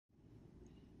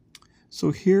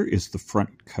So here is the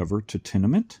front cover to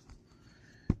Tenement,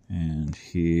 and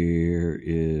here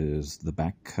is the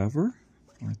back cover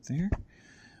right there.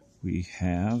 We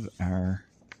have our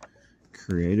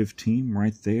creative team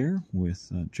right there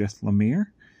with Jeff Lemire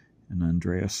and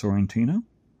Andrea Sorrentino,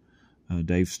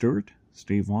 Dave Stewart,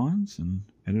 Steve Wands, and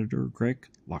editor Greg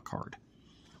Lockhart.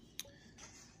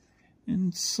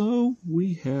 And so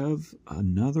we have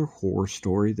another horror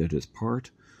story that is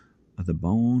part of the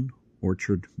Bone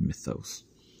Orchard mythos.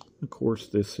 Of course,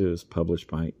 this is published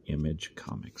by Image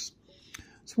Comics.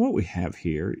 So what we have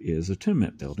here is a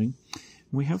tenement building.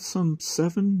 We have some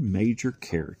 7 major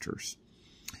characters.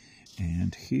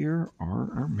 And here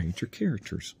are our major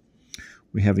characters.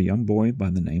 We have a young boy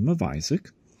by the name of Isaac.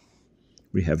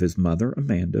 We have his mother,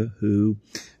 Amanda, who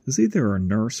is either a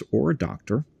nurse or a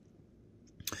doctor.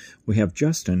 We have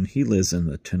Justin. He lives in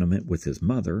the tenement with his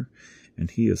mother, and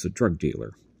he is a drug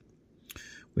dealer.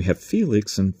 We have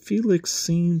Felix, and Felix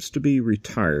seems to be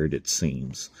retired, it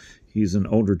seems. He's an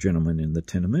older gentleman in the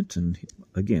tenement, and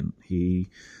again, he,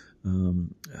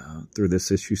 through this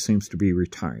issue, seems to be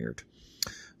retired.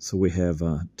 So we have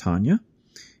Tanya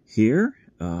here,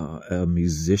 a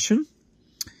musician,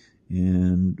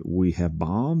 and we have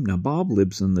Bob. Now, Bob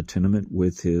lives in the tenement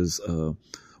with his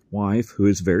wife, who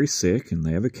is very sick, and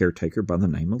they have a caretaker by the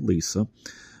name of Lisa.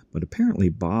 But apparently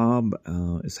Bob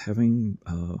is having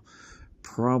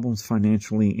problems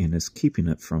financially and is keeping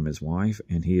it from his wife,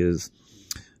 and he is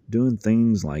doing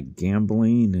things like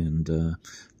gambling, and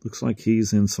looks like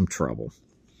he's in some trouble.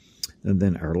 And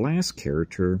then our last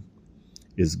character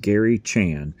is Gary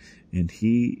Chan, and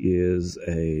he is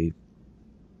a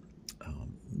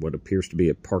what appears to be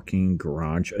a parking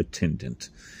garage attendant,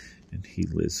 and he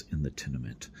lives in the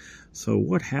tenement. So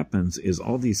what happens is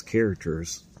all these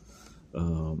characters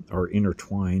are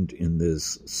intertwined in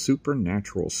this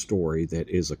supernatural story that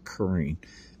is occurring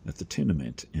at the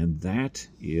tenement, and that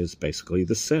is basically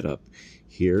the setup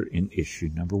here in issue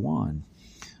number 1.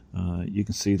 You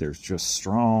can see there's just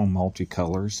strong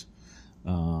multicolors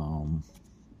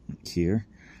here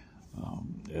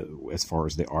as far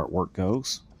as the artwork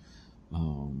goes. You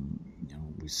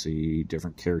know, we see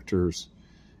different characters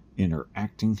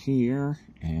interacting here,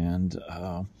 and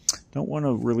don't want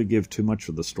to really give too much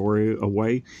of the story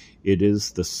away. It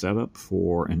is the setup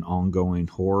for an ongoing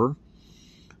horror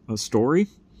story.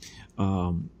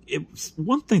 It's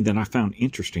one thing that I found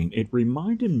interesting. It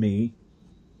reminded me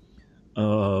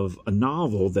of a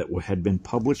novel that had been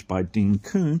published by Dean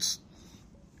Koontz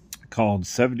called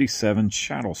 77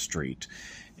 Shadow Street.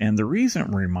 And the reason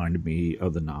it reminded me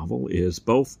of the novel is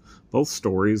both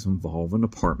stories involve an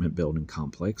apartment building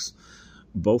complex.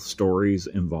 Both stories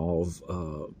involve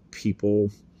people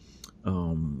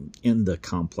in the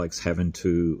complex having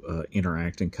to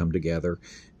interact and come together.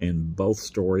 And both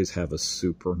stories have a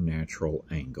supernatural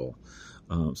angle.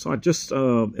 So I just,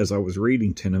 as I was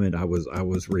reading Tenement, I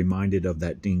was reminded of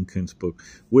that Dean Koontz book,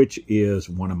 which is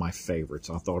one of my favorites.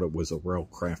 I thought it was a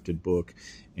well-crafted book,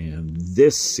 and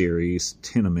this series,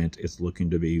 Tenement, is looking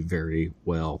to be very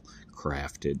well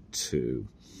crafted too.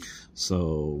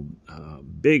 So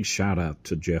big shout out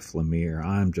to Jeff Lemire.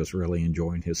 I'm just really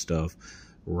enjoying his stuff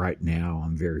right now.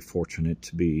 I'm very fortunate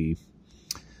to be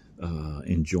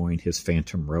enjoying his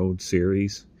Phantom Road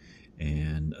series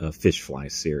and Fish Fly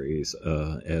series,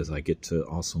 as I get to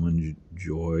also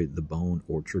enjoy the Bone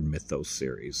Orchard Mythos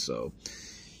series. So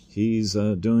he's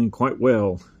doing quite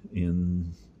well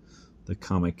in the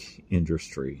comic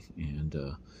industry, and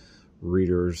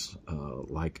readers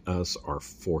like us are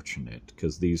fortunate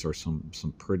because these are some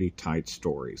pretty tight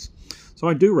stories. So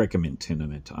I do recommend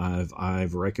Tenement.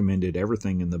 I've recommended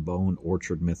everything in the Bone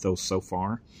Orchard Mythos so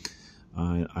far.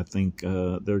 I think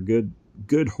they're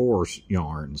good horror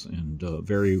yarns, and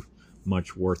very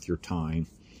much worth your time,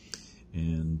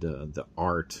 and the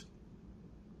art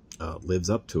lives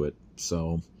up to it.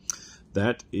 So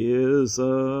that is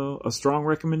a strong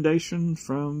recommendation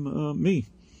from me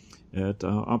at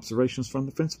Observations from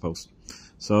the Fence Post.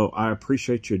 So I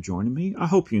appreciate you joining me. I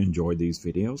hope you enjoyed these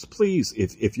videos. Please,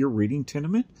 if you're reading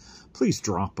Tenement, please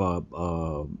drop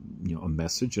a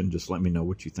message and just let me know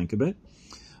what you think of it.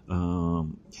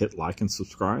 Hit like and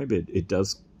subscribe. It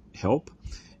does help.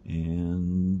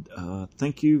 And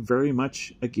thank you very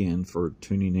much again for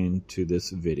tuning in to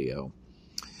this video.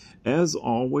 As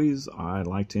always, I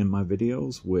like to end my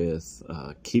videos with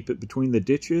keep it between the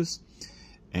ditches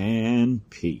and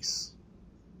peace.